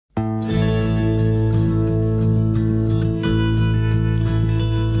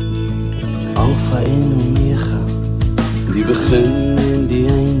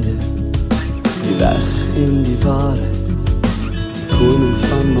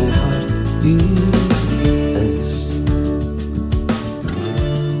my hart hier is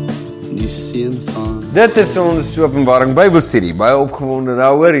die seën van. Dit is ons Openbaring Bybelstudie, baie opgewonde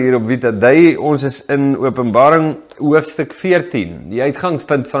daaroor hier op Vita Dei. Ons is in Openbaring Hfstk 14. Die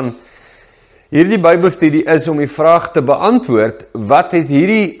uitgangspunt van hierdie Bybelstudie is om die vraag te beantwoord, wat het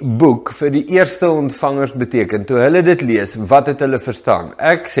hierdie boek vir die eerste ontvangers beteken? Toe hulle dit lees, wat het hulle verstaan?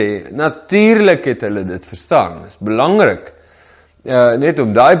 Ek sê, natuurlik het hulle dit verstaan. Dit is belangrik, net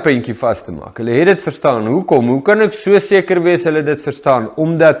om daai puntjie vas te maak. Hulle het dit verstaan. Hoekom? Hoe kan ek so seker wees hulle dit verstaan?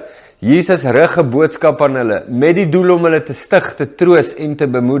 Omdat Jesus rig 'n boodskap aan hulle, met die doel om hulle te stig, te troos en te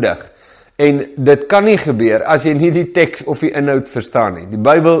bemoedig. En dit kan nie gebeur as jy nie die teks of die inhoud verstaan nie. Die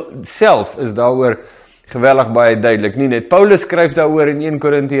Bybel self is daaroor geweldig baie duidelik. Nie net Paulus skryf daaroor in 1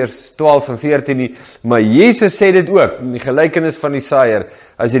 Korintiërs 12 en 14 nie, maar Jesus sê dit ook, in die gelykenis van die saaier.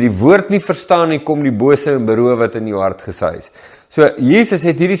 As jy die woord nie verstaan nie, kom die bose en beroof wat in jou hart gesaai is. So, Jesus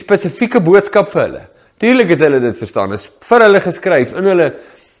het hierdie spesifieke boodskap vir hulle. Tuurlik het hulle dit verstaan, dit is vir hulle geskryf, in hulle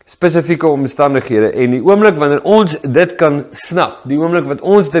spesifieke omstandighede, en die oomblik wanneer ons dit kan snap, die oomblik wat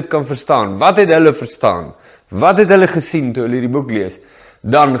ons dit kan verstaan, wat het hulle verstaan, wat het hulle gesien toe hulle hierdie boek lees,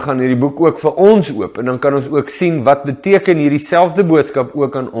 dan gaan hierdie boek ook vir ons oop, en dan kan ons ook sien wat beteken hierdie selfde boodskap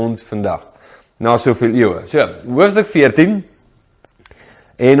ook aan ons vandag, na soveel eeue. So, hoofstuk 14,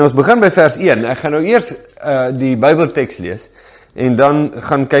 en ons begin by vers 1, ek gaan nou eers die Bybelteks lees, en dan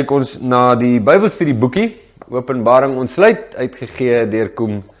gaan kyk ons na die Bybelstudie boekie, Openbaring ontsluit, uitgegee deur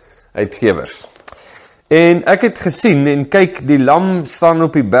Koem Uitgewers. En ek het gesien, en kyk, die lam staan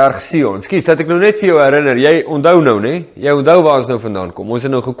op die berg Sion. Skus, dat ek nou net vir jou herinner, jy onthou nou, né? Jy onthou waar ons nou vandaan kom. Ons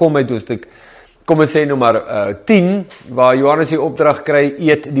het nou gekom uit hoofstuk, kom ons sê nou maar 10, waar Johannes die opdrag kry,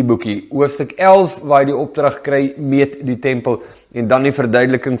 eet die boekie. Hoofstuk 11, waar hy die opdrag kry, meet die tempel, en dan die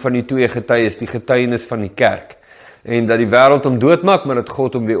verduideliking van die twee getuies, die getuienis van die kerk. En dat die wêreld hom doodmaak, maar dat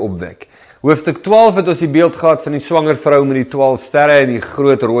God hom weer opwek. Hoofstuk 12 het ons die beeld gehad van die swanger vrou met die 12 sterre en die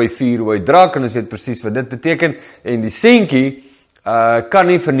groot rooi vuurrooi draak, en ons weet presies wat dit beteken, en die seentjie kan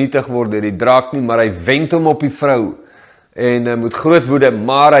nie vernietig word deur die draak nie, maar hy wend hom op die vrou, en moet groot woede,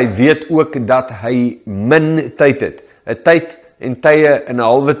 maar hy weet ook dat hy min tyd het, 'n tyd en tye in 'n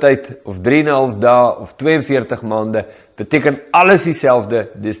halwe tyd, of 3,5 dae, of 42 maande, beteken alles dieselfde,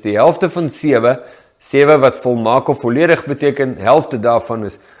 dis die helfte van 7 wat volmaak of volledig beteken, helfte daarvan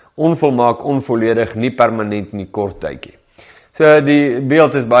is onvolmaak, onvolledig, nie permanent, nie kort tydjie. So die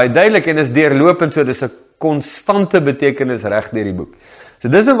beeld is baie duidelik en is deurlopend, so dis 'n konstante betekenis reg deur die boek. So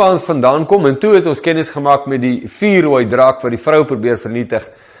dis nou waar ons vandaan kom, en toe het ons kennis gemaak met die vuurrooi draak wat die vrou probeer vernietig,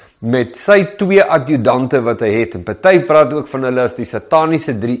 met sy 2 adjudante wat hy het, en party praat ook van hulle as die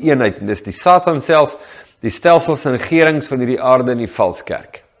sataniese 3-eenheid, en dis die Satan self, die stelsels en regerings van hierdie aarde en die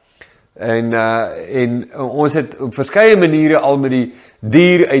valskerk. En ons het op verskeie maniere al met die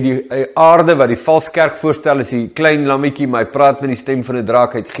dier uit die aarde, wat die valskerk voorstel, is die klein lammetjie, maar hy praat met die stem van 'n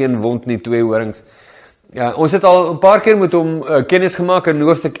draak, hy het geen wond nie, 2 horings. Ja, ons het al 'n paar keer met hom kennis gemaak, in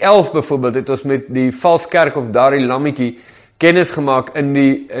hoofstuk 11 byvoorbeeld, het ons met die valskerk of daardie lammetjie kennis gemaak in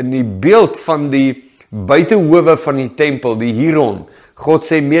die beeld van die buitehowe van die tempel, die Hieron. God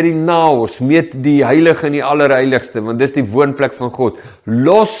sê, meet die naos, meet die heilige en die allerheiligste, want dis die woonplek van God.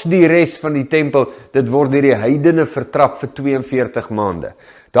 Los die res van die tempel, dit word deur die heidene vertrap vir 42 maande.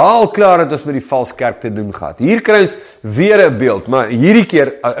 Daar al klaar het ons met die valskerk te doen gehad. Hier kry ons weer 'n beeld, maar hierdie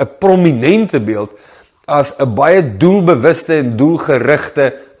keer 'n prominente beeld, as 'n baie doelbewuste en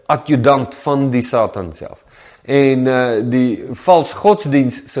doelgerigte adjudant van die Satan self. En die vals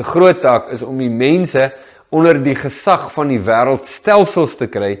godsdiens se groot taak is om die mense onder die gesag van die wêreldstelsels te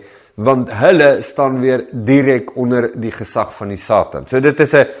kry, want hulle staan weer direk onder die gesag van die Satan. So dit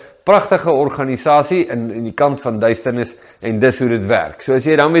is 'n pragtige organisasie in die kant van duisternis, en dis hoe dit werk. So as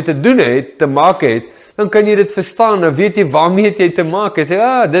jy daarmee te doen het, te maak het, dan kan jy dit verstaan, dan weet jy waarmee het jy te maak. Jy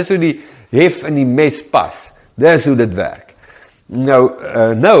sê, dis hoe die hef in die mes pas. Dis hoe dit werk.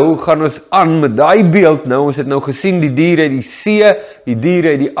 Nou gaan ons aan met daai beeld. Nou, ons het nou gesien die diere uit die see, die diere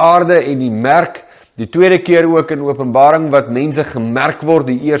uit die aarde en die merk. Die tweede keer ook in Openbaring wat mense gemerk word.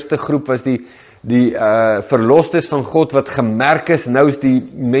 Die eerste groep was die verlostes van God wat gemerk is. Nou is die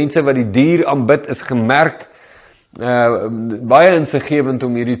mense wat die dier aanbid is gemerk. Baie insiggewend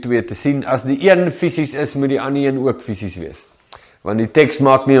om hierdie twee te sien. As die een fisies is, moet die ander een ook fisies wees. Want die teks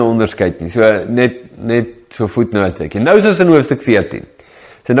maak nie 'n onderskeid nie. So net so voetnoot. Nou is ons in hoofstuk 14.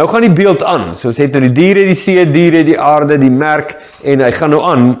 So nou gaan die beeld aan. So ons het nou die diere, die see, diere, die aarde, die merk, en hy gaan nou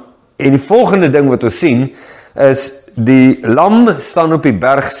aan. En die volgende ding wat ons sien is die lam staan op die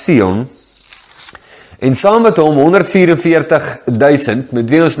berg Sion. En saam met hom 144.000 met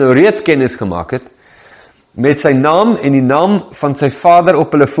wie ons nou reeds kennis gemaak het. met sy naam en die naam van sy vader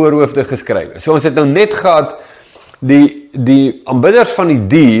op hulle voorhoofde geskrywe. So ons het nou net gehad, die aanbidders van die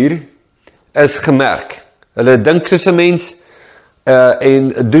dier is gemerk. Hulle dink soos 'n mens,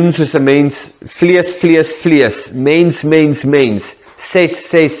 en doen soos 'n mens, vlees, mens,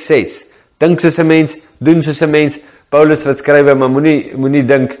 6, dink soos 'n mens, doen soos 'n mens. Paulus wat skrywe, maar moenie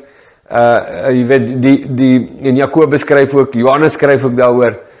dink, jy weet, en Jakobus skryf ook, Johannes skryf ook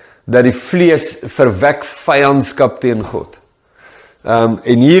daaroor, dat die vlees verwek vyandskap teen God. En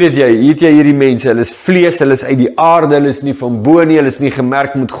hier het jy hierdie mense, hulle is vlees, hulle is uit die aarde, hulle is nie van bo nie, hulle is nie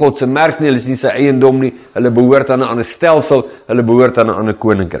gemerk met God se merk nie, hulle is nie sy eiendom nie, hulle behoort aan 'n ander stelsel, hulle behoort aan 'n ander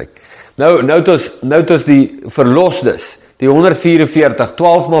koninkryk. Nou het ons die verlosdes, die 144,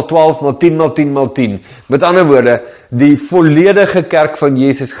 12x12x 10x10x10, met ander woorde, die volledige kerk van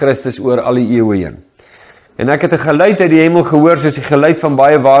Jesus Christus oor al die eeue heen. En ek het 'n geluid uit die hemel gehoor, soos die geluid van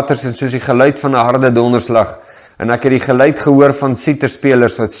baie waters, en soos die geluid van 'n harde donderslag, en ek het die geluid gehoor van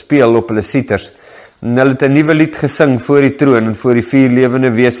siterspelers wat speel op hulle siters, en hulle het 'n nuwe lied gesing voor die troon, en voor die 4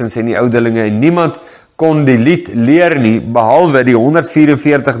 lewende wesens en die oudelinge, en niemand kon die lied leer nie, behalwe die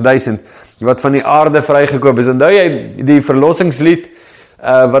 144.000, wat van die aarde vrygekoop is. Onthou jy die verlossingslied,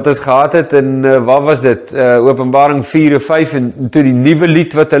 wat ons gehad het, en wat was dit, Openbaring 4 of 5, en toe die nuwe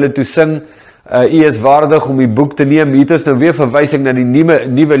lied wat hulle toe sing, U is waardig om die boek te neem. Hier is nou weer verwysing na die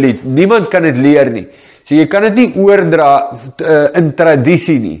nuwe lied. Niemand kan dit leer nie. So jy kan dit nie oordra in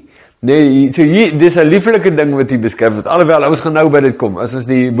tradisie nie. Nee, so hier, dis 'n lieflike ding wat hier beskryf word. Alhoewel, ons gaan nou by dit kom, as ons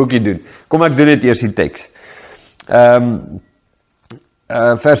die boekie doen. Kom ek doen dit eers die teks.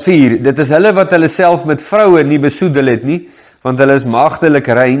 Vers 4, dit is hulle wat hulle self met vroue nie besoedel het nie, want hulle is maagdelik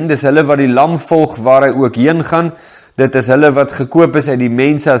rein, dis hulle wat die lam volg waar hy ook heen gaan, dit is hulle wat gekoop is uit die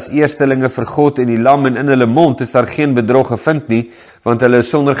mense as eerstelinge vir God en die lam, en in hulle mond is daar geen bedrog gevind nie, want hulle is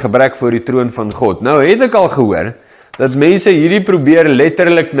sonder gebrek voor die troon van God. Nou het ek al gehoor, dat mense hierdie probeer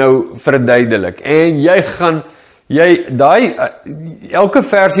letterlik nou verduidelik, en elke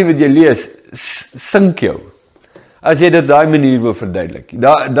versie wat jy lees, sink jou, as jy dit daai manier wil verduidelik.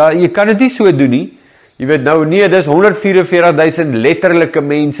 Jy kan dit nie so doen nie, jy weet nou, nee, dis 144.000 letterlike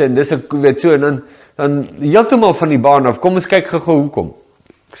mense, en dis weet so, en dan heeltemal van die baan af, kom ons kyk gou hoekom.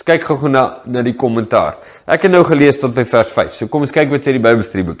 Ons kyk gou na die kommentaar. Ek het nou gelees tot by vers 5, so kom ons kyk wat sê die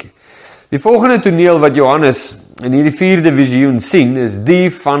Bybelstudieboekie. Die volgende toneel wat Johannes in hierdie 4de visioen sien, is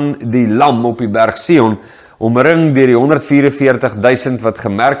die van die lam op die berg Sion, omring deur die 144.000 wat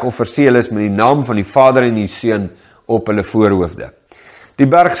gemerk of verseël is met die naam van die Vader en die Seun op hulle voorhoofde. Die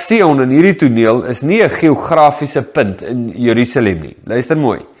berg Sion in hierdie toneel is nie 'n geografiese punt in Jerusalem nie. Luister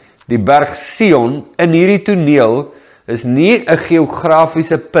mooi. Die berg Sion in hierdie toneel is nie 'n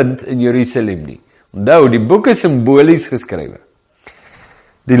geografiese punt in Jerusalem nie. Onthou, die boek is simbolies geskrywe.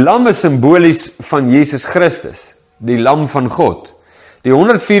 Die lam is simbolies van Jesus Christus, die lam van God. Die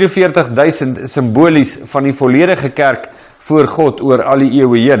 144.000 is simbolies van die volledige kerk voor God oor al die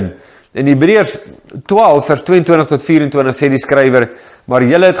eeue heen. In Hebreërs 12 vers 22 tot 24 sê die skrywer, maar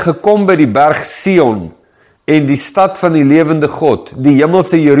julle het gekom by die berg Sion en die stad van die lewende God, die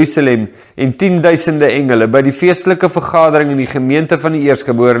hemelse Jerusalem en 10.000 engele, by die feestelike vergadering in die gemeente van die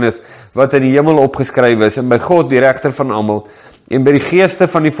eersgeborenes, wat in die hemel opgeskryf is, en by God die regter van almal, en by die geeste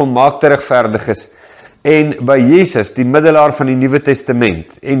van die volmaakte regverdiges, en by Jesus, die middelaar van die Nuwe Testament,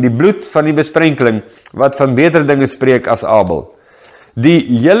 en die bloed van die besprenkeling, wat van beter dinge spreek as Abel.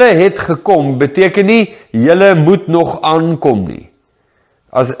 Die julle het gekom, beteken nie, julle moet nog aankom nie.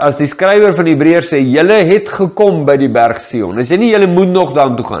 As die skrywer van Hebreërs sê, julle het gekom by die berg Sion, hy sê nie, julle moet nog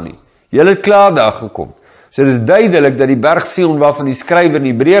daartoe gaan nie, julle het klaar daar gekom. So dit is duidelik dat die berg Sion waarvan die skrywer in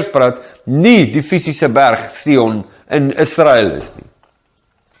Hebreërs praat, nie die fisiese berg Sion in Israel is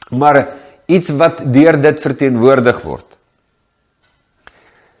nie, maar iets wat deur dit verteenwoordig word.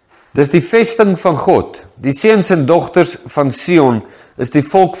 Dis die vesting van God. Die seuns en dogters van Sion is die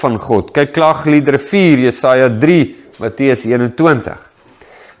volk van God. Kyk Klaagliedere 4, Jesaja 3, Matteus 21.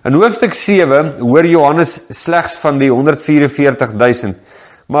 In hoofstuk 7 hoor Johannes slegs van die 144.000,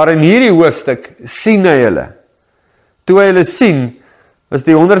 maar in hierdie hoofstuk sien hy hulle. Toe hy hulle sien, is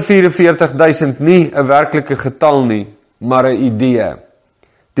die 144.000 nie 'n werklike getal nie, maar 'n idee.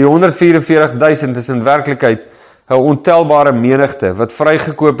 Die 144.000 is in werklikheid 'n ontelbare menigte, wat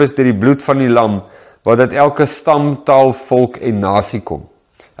vrygekoop is deur die bloed van die lam, wat uit elke stam, taal, volk en nasie kom.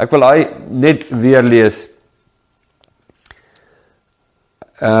 Ek wil hy net weer lees.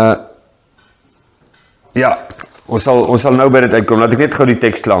 Ons sal nou by dit uitkom, laat ek net gou die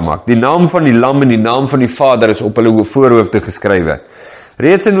teks klaarmaak. Die naam van die lam en die naam van die Vader is op hulle voorhoofde geskrywe.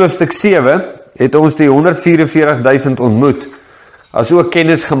 Reeds in hoofstuk 7 het ons die 144.000 ontmoet, as ook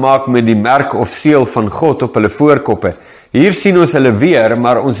kennis gemaak met die merk of seël van God op hulle voorkoppe. Hier sien ons hulle weer,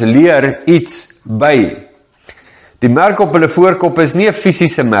 maar ons leer iets by. Die merk op hulle voorkoppe is nie 'n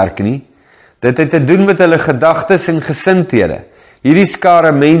fisiese merk nie. Dit het te doen met hulle gedagtes en gesindhede. Hierdie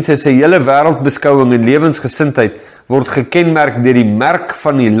skare mense se hele wêreldbeskouing en lewensgesindheid word gekenmerk deur die merk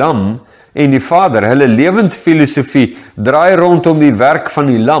van die lam en die Vader. Hulle lewensfilosofie draai rondom die werk van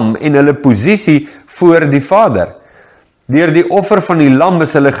die lam en hulle posisie voor die Vader. Deur die offer van die lam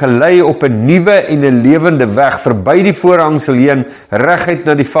is hulle gelei op 'n nuwe en 'n lewende weg, verby die voorhangsel heen, reguit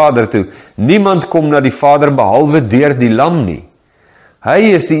na die Vader toe. Niemand kom na die Vader behalwe deur die lam nie.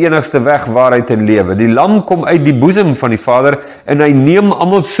 Hy is die enigste weg, waarheid en lewe. Die lam kom uit die boesem van die Vader en hy neem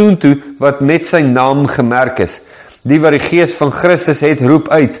almal soontoe wat met sy naam gemerk is. Die wat die gees van Christus het, roep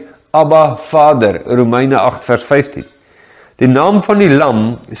uit, Abba Vader, Romeine 8 vers 15. Die naam van die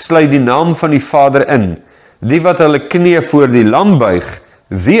lam sluit die naam van die Vader in. Die wat hulle knie voor die lam buig,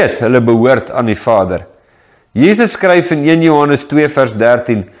 weet hulle behoort aan die Vader. Jesus skryf in 1 Johannes 2 vers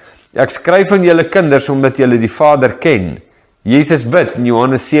 13, Ek skryf aan julle kinders omdat julle die Vader ken. Jesus bid in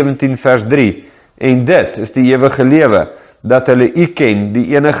Johannes 17 vers 3, en dit is die ewige lewe, dat hulle u ken, die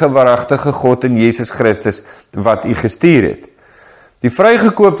enige waaragtige God in Jesus Christus, wat u gestuur het. Die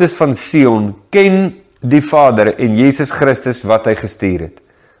vrygekooptes van Sion ken die Vader en Jesus Christus wat hy gestuur het.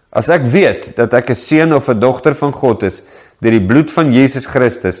 As ek weet dat ek 'n seun of 'n dogter van God is, deur die bloed van Jesus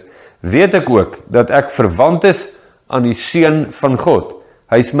Christus, weet ek ook dat ek verwant is aan die seun van God.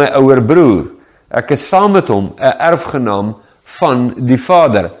 Hy is my ouer broer. Ek is saam met hom 'n erfgenaam van die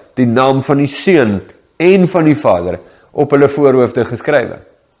Vader, die naam van die seun en van die Vader op hulle voorhoofde geskrywe.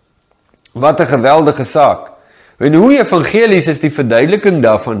 Wat 'n geweldige saak. En hoe evangelies is die verduideliking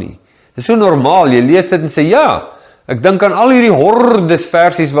daarvan nie? Dit is so normaal, jy lees dit en sê, ja, ek dink aan al hierdie hordes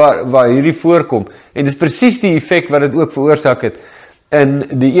versies waar hierdie voorkom, en dit is presies die effek wat dit ook veroorsaak het in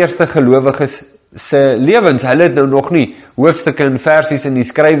die eerste gelowiges se lewens. Hulle het nou nog nie hoofstukke en versies in die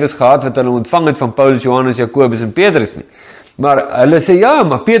skrywes gehad wat hulle ontvang het van Paulus, Johannes, Jakobus en Petrus nie. Maar hulle sê, ja,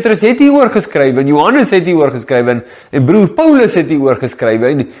 maar Petrus het hieroor geskryf, en Johannes het hieroor geskryf, en broer Paulus het hieroor geskryf,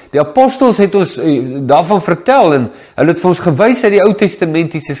 en die apostels het ons daarvan vertel, en hulle het vir ons gewys uit die Ou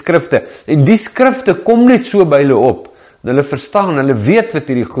Testamentiese skrifte, en die skrifte kom net so by hulle op, en hulle verstaan, hulle weet wat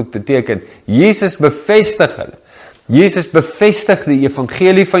hierdie goed beteken. Jesus bevestig hulle. Jesus bevestig die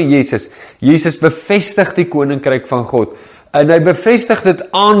evangelie van Jesus. Jesus bevestig die koninkryk van God, en hy bevestig dit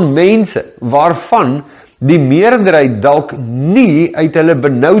aan mense, waarvan die meerderheid dalk nie uit hulle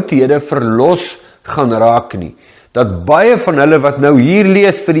benoudhede verlos gaan raak nie. Dat baie van hulle wat nou hier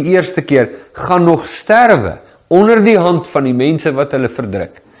lees vir die eerste keer, gaan nog sterwe onder die hand van die mense wat hulle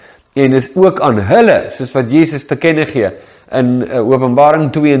verdruk. En is ook aan hulle, soos wat Jesus te kenne gee in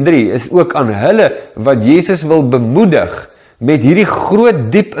Openbaring 2 en 3, is ook aan hulle wat Jesus wil bemoedig met hierdie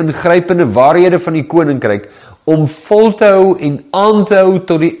groot, diep ingrypende waarhede van die koninkryk, om vol te hou en aan te hou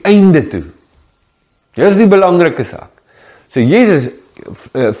tot die einde toe. Dit is die belangrike saak. So Jesus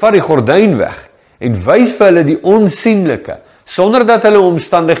vat die gordyn weg en wys vir hulle die onsienlike, sonder dat hulle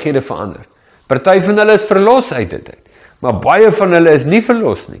omstandighede verander. Party van hulle is verlos uit dit uit, maar baie van hulle is nie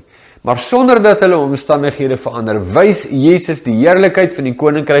verlos nie. Maar sonder dat hulle omstandighede verander, wys Jesus die heerlikheid van die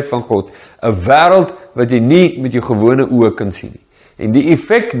koninkryk van God, 'n wêreld wat jy nie met jou gewone oë kan sien nie. En die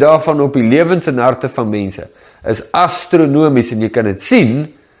effek daarvan op die lewens en harte van mense is astronomies, en jy kan dit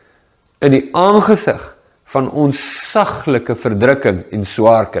sien in die aangesig van onsaglike verdrukking en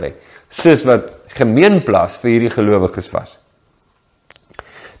swaar kry, soos wat gemeenplaas vir hierdie gelowiges was.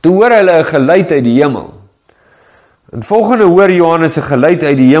 Toe hoor hulle 'n geluid uit die hemel. En volgende hoor Johannes 'n geluid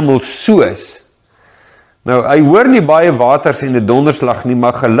uit die hemel soos. Nou, hy hoor nie baie waters en 'n donderslag nie,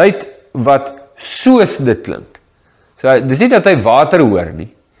 maar geluid wat soos dit klink. So, dis nie dat hy water hoor nie.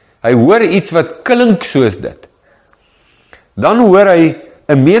 Hy hoor iets wat klink soos dit. Dan hoor hy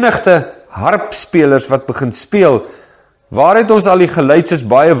 'n menigte harpspelers wat begin speel. Waar het ons al die geluid soos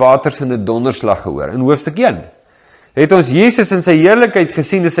baie waters en 'n donderslag gehoor? In hoofstuk 1. Het ons Jesus in sy heerlikheid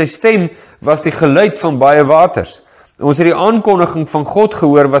gesien, en sy stem was die geluid van baie waters. Ons het die aankondiging van God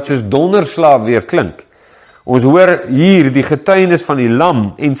gehoor wat soos donderslag weer klink. Ons hoor hier die getuienis van die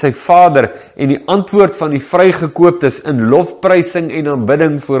lam en sy Vader en die antwoord van die vrygekooptes in lofprysing en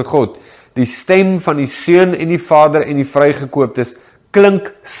aanbidding voor God. Die stem van die Seun en die Vader en die vrygekooptes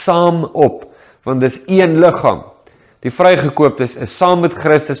klink saam op, want dis een liggaam. Die vrygekooptes is saam met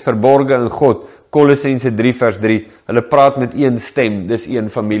Christus verborge in God. Kolossense 3 vers 3, hulle praat met een stem, dis een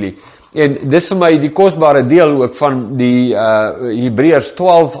familie. En dis vir my die kosbare deel ook van die Hebreërs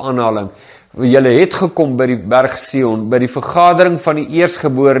 12 aanhaling. Julle het gekom by die berg Sion, by die vergadering van die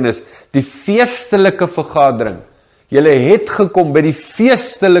eersgeborenes, die feestelike vergadering. Julle het gekom by die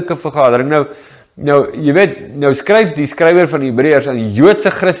feestelike vergadering. Nou, jy weet, nou skryf die skrywer van Hebreërs aan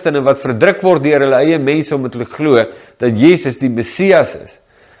Joodse Christene wat verdruk word deur hulle eie mense omdat hulle glo dat Jesus die Messias is.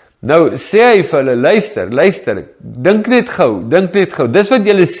 Nou sê hy vir hulle, luister, dink net gou, dis wat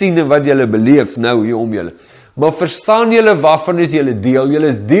julle sien en wat julle beleef nou hier om julle. Maar verstaan julle waarvan is julle deel? Julle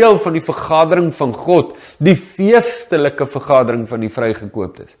is deel van die vergadering van God, die feestelike vergadering van die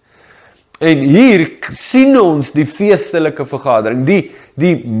vrygekooptes. En hier sien ons die feestelike vergadering,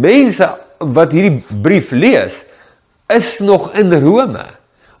 die mense wat hierdie brief lees, is nog in Rome,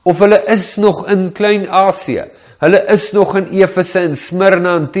 of hulle is nog in Klein-Asië, hulle is nog in Efese, in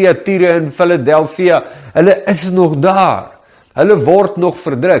Smyrna, in Thyatira, in Philadelphia, hulle is nog daar, hulle word nog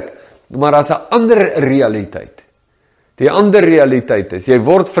verdruk, maar as 'n ander realiteit. Die ander realiteit is, jy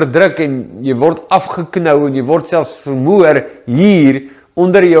word verdruk en jy word afgeknou en jy word selfs vermoor hier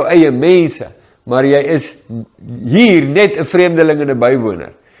onder jou eie mense, maar jy is hier net 'n vreemdeling en 'n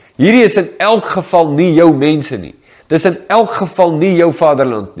bywoner. Hierdie is in elk geval nie jou mense nie. Dis in elk geval nie jou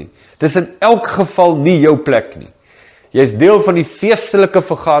vaderland nie. Dis in elk geval nie jou plek nie. Jy is deel van die feestelike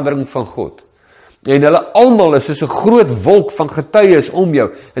vergadering van God. En hulle almal is soos 'n groot wolk van getuies om jou.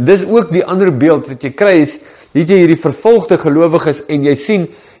 En dis ook die ander beeld wat jy kry is, weet jy, hierdie vervolgde gelowiges en jy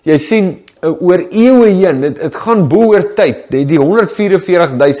sien oor eeue heen, dit gaan bo oor tyd, die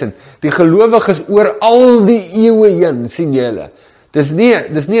 144.000, die gelowiges oor al die eeue heen, sien jy hulle. Dis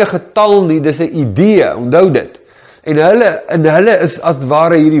nie 'n getal nie, dis 'n idee, onthou dit. En hulle is as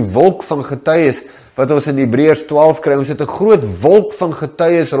ware hierdie wolk van getuies wat ons in Hebreërs 12 kry. Ons het 'n groot wolk van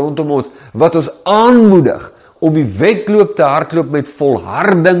getuies rondom ons wat ons aanmoedig om die wedloop te hardloop met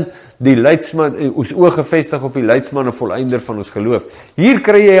volharding, die leidsman, ons oë gefestig op die leidsman en volleinder van ons geloof. Hier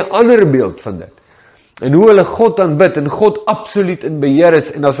kry jy 'n ander beeld van dit. En hoe hulle God aanbid en God absoluut in beheer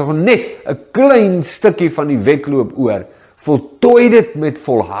is en as nog net 'n klein stukkie van die wedloop oor. Voltooi dit met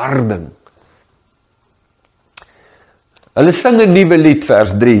volharding. Hulle sing 'n nuwe lied,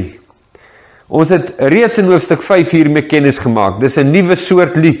 vers 3. Ons het reeds in hoofstuk 5 hiermee kennis gemaak. Dis 'n nuwe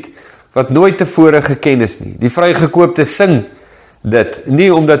soort lied wat nooit tevore geken is nie. Die vrygekooptes sing dit,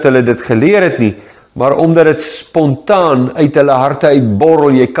 nie omdat hulle dit geleer het nie, maar omdat dit spontaan uit hulle harte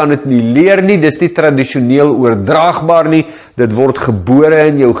uitborrel. Jy kan dit nie leer nie, dis nie tradisioneel oordraagbaar nie, dit word gebore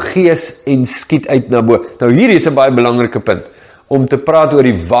in jou gees en skiet uit na bo. Nou hier is 'n baie belangrike punt, om te praat oor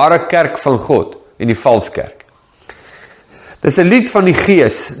die ware kerk van God en die valse kerk. Dis 'n lied van die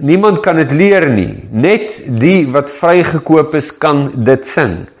gees, niemand kan dit leer nie, net die wat vrygekoop is kan dit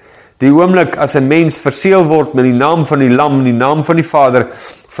sing. Die oomblik as 'n mens verseël word met die naam van die lam en die naam van die Vader,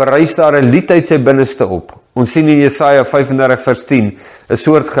 verrys daar 'n lied uit sy binneste op. Ons sien in Jesaja 35 vers 10 'n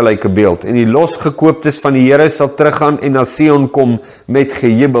soortgelyke beeld. En die losgekooptes van die Here sal teruggaan en na Sion kom met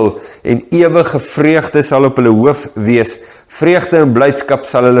gejubel en ewige vreugde sal op hulle hoof wees. Vreugde en blydskap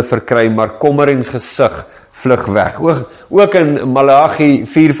sal hulle verkry, maar kommer en gesig vlug weg. Ook in Maleagi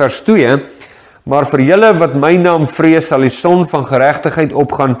 4 vers 2, maar vir julle wat my naam vrees, sal die son van geregtigheid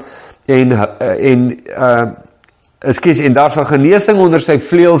opgaan en daar sal genesing onder sy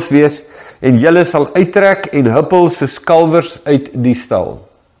vleuels wees en julle sal uittrek en huppel soos kalwers uit die stal.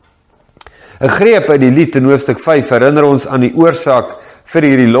 'n Greep uit die lied in hoofstuk 5 herinner ons aan die oorsaak vir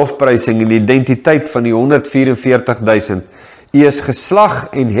hierdie lofprysing en die identiteit van die 144.000. U is geslag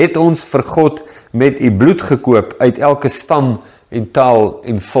en het ons vir God met u bloed gekoop uit elke stam en taal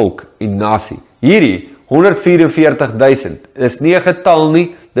en volk en nasie. Hierdie 144.000 is nie 'n getal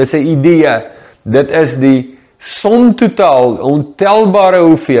nie, dis 'n idee. Dit is die som totaal, ontelbare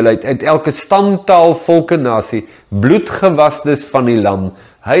hoeveelheid uit elke stam, taal, volk en nasie, bloedgewastes van die lam,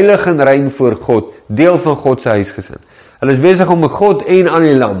 heilig en rein voor God, deel van God se huisgesin. Hulle is besig om God en aan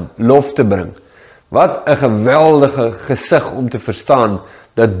die lam lof te bring. Wat 'n geweldige gesig om te verstaan,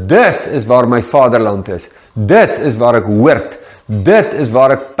 dat dit is waar my vaderland is, dit is waar ek hoort, dit is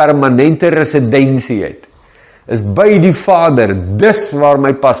waar ek permanente residensie het, is by die Vader, dis waar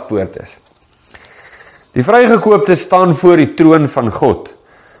my paspoort is. Die vrygekooptes staan voor die troon van God.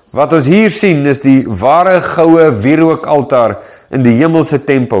 Wat ons hier sien is die ware goue wierookaltaar in die hemelse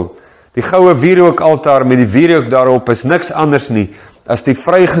tempel. Die goue wierookaltaar met die wierook daarop is niks anders nie as die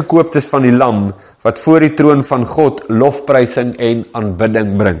vrygekooptes van die lam wat voor die troon van God lofprysing en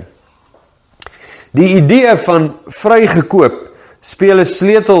aanbidding bring. Die idee van vrygekoop speel 'n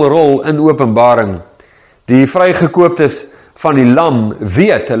sleutelrol in Openbaring. Die vrygekooptes van die lam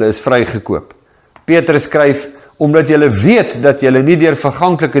weet hulle is vrygekoop. Petrus skryf, omdat julle weet dat julle nie deur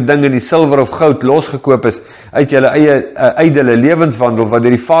verganklike dinge, die silwer of goud losgekoop is uit julle eie ydelle lewenswandel wat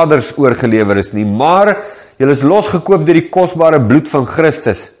deur die Vaders oorgelewer is nie, maar julle is losgekoop deur die kosbare bloed van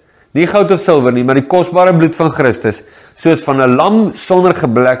Christus, Nie goud of silwer nie, maar die kosbare bloed van Christus, soos van 'n lam sonder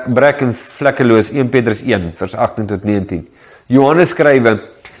gebrek en vlekkeloos, 1 Petrus 1, vers 18 tot 19. Johannes skrywe,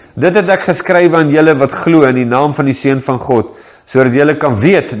 dit het ek geskrywe aan julle wat glo in die naam van die Seun van God, sodat julle kan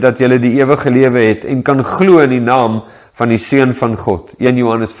weet dat julle die ewige lewe het, en kan glo in die naam van die Seun van God, 1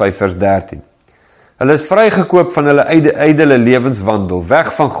 Johannes 5 vers 13. Hulle is vrygekoop van hulle ydelle lewenswandel,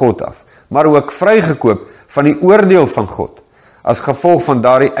 weg van God af, maar ook vrygekoop van die oordeel van God, as gevolg van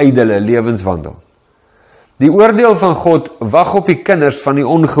daardie ydelle lewenswandel. Die oordeel van God wag op die kinders van die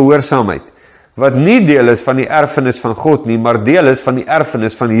ongehoorsaamheid, wat nie deel is van die erfenis van God nie, maar deel is van die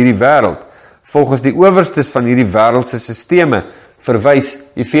erfenis van hierdie wêreld, volgens die owerstes van hierdie wêreldse sisteme, verwys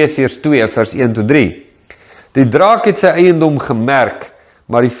Efesiërs 2 vers 1 tot 3. Die draak het sy eiendom gemerk,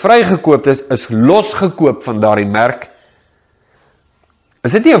 maar die vrygekooptes is losgekoop van daardie merk.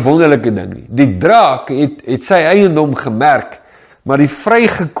 Is dit nie 'n wonderlike ding nie? Die draak het sy eiendom gemerk, maar die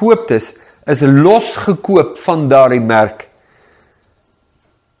vrygekooptes is losgekoop van daardie merk.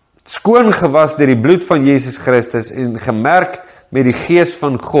 Skoon gewas deur die bloed van Jesus Christus en gemerk met die gees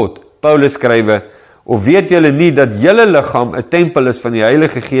van God. Paulus skrywe, of weet julle nie dat julle liggaam 'n tempel is van die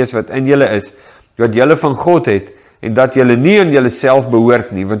Heilige Gees wat in julle is, wat julle van God het, en dat julle nie aan julle self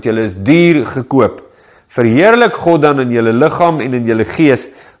behoort nie, want julle is duur gekoop. Verheerlik God dan in julle liggaam en in julle gees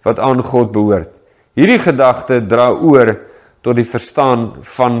wat aan God behoort. Hierdie gedagte dra oor tot die verstaan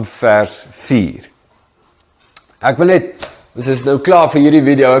van vers 4. Ek wil net, ons is nou klaar vir hierdie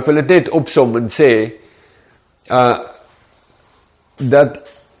video, ek wil dit net opsom en sê,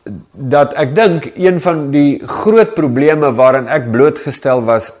 dat ek dink, een van die groot probleme waarin ek blootgestel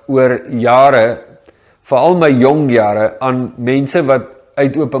was oor jare, veral my jong jare, aan mense wat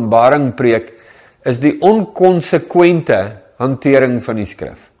uit Openbaring preek, is die onkonsekwente hantering van die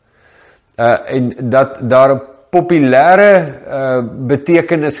skrif. En dat daar populêre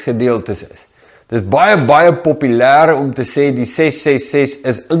betekenisgedeeltes is. Dit is baie populêr om te sê die 666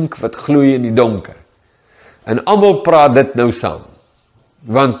 is ink wat gloei in die donker. En almal praat dit nou saam.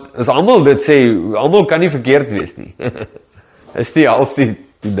 Want as almal dit sê, almal kan nie verkeerd wees nie. Is nie half die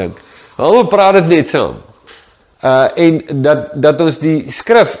ding. Almal praat dit net saam. En dat ons die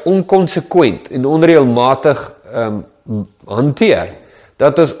skrif onkonsekwent en onreëlmatig hanteer,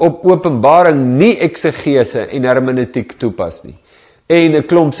 dat ons op Openbaring nie eksegese en hermeneutiek toepas nie, en 'n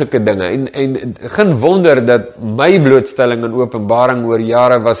klomp sulke dinge, en geen wonder dat my blootstelling in Openbaring oor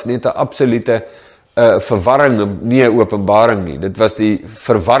jare was net 'n absolute verwarring, nie 'n openbaring nie, dit was die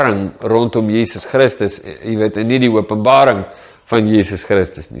verwarring rondom Jesus Christus, jy weet, en nie die openbaring van Jesus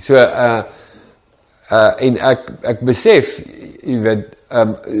Christus nie, so, en ek besef, jy weet,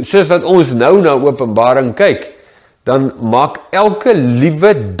 soos wat ons nou na Openbaring kyk, dan maak elke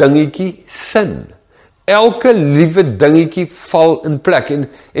liewe dingetjie sin. Elke liewe dingetjie val in plek.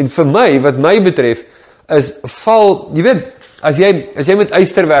 En vir my, wat my betref, is val, jy weet, as jy met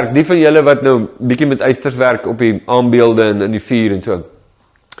ysterwerk, die van julle wat nou bietjie met ysters werk op die aambeelde en in die vuur en so.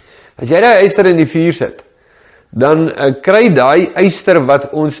 As jy daai yster in die vuur sit, dan kry daai yster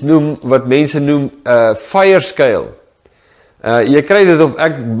wat ons noem, wat mense noem fire scale. Jy kry dit op,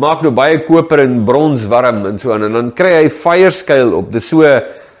 ek maak nou baie koper en brons warm en so aan, en dan kry hy fire scale op, dis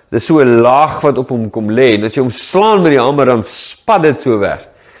so 'n laag wat op hom kom lê, en as jy hom slaan met die hamer, dan spat dit so weg.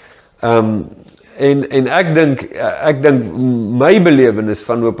 En ek dink my belewenis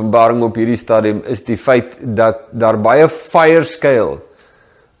van Openbaring op hierdie stadium is die feit dat daar baie fire scale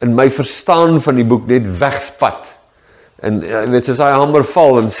in my verstaan van die boek net wegspat. En jy weet, soos hy hamer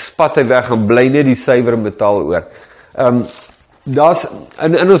val, en spat hy weg, en bly net die suiwer metaal oor. Daar's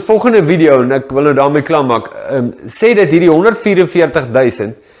in ons volgende video, en ek wil nou daarmee klaarmaak, sê dat hierdie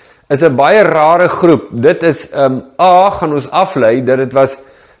 144.000 is 'n baie rare groep. Dit is, gaan ons aflei, dat dit was,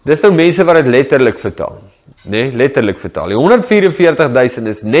 dis nou mense wat dit letterlik vertaal. Nee, letterlik vertaal. Die 144.000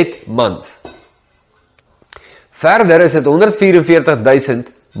 is net mans. Verder is dit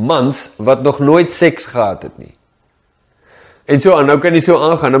 144.000 mans, wat nog nooit seks gehad het nie. En so aan, nou kan jy so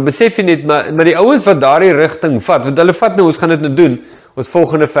aangaan, dan besef jy net, maar die ouens wat daardie rigting vat, want hulle vat nou, ons gaan dit nou doen, ons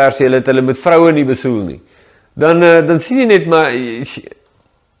volgende versie, hulle met vroue nie besoel nie, dan sien jy net, maar,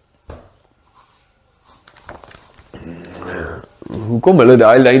 hoekom hulle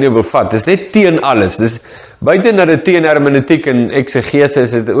daai lyne wil vat, dis net teen alles, dis, buiten dat dit teen hermeneutiek en eksegese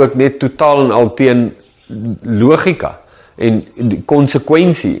is dit ook net totaal en al teen logika, en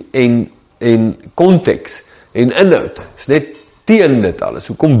konsekwensie, en konteks, en inhoud, is net teen dit alles.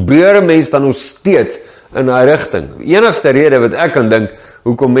 Hoekom beer mens dan nog steeds in daai rigting? Die enigste rede wat ek kan dink,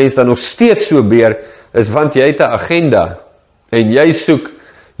 hoekom mens dan nog steeds so beer, is want jy het 'n agenda, en jy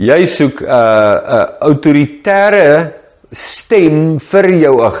soek autoritaire stem vir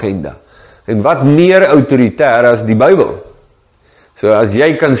jou agenda. En wat meer autoritêr as die Bybel? So as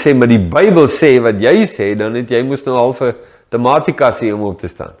jy kan sê, maar die Bybel sê wat jy sê, dan het jy moes nou half 'n tomaatiekas om op te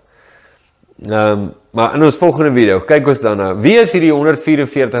staan. Maar in ons volgende video, kyk ons daarna. Wie is hierdie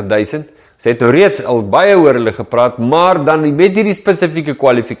 144.000? Ons het nou reeds al baie oor hulle gepraat, maar dan met hierdie spesifieke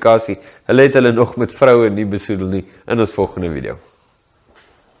kwalifikasie, hulle het hulle nog met vroue nie besoedel nie, in ons volgende video.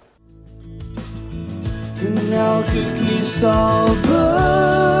 En elke knie sal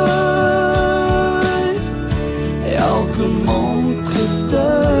buig, elke mond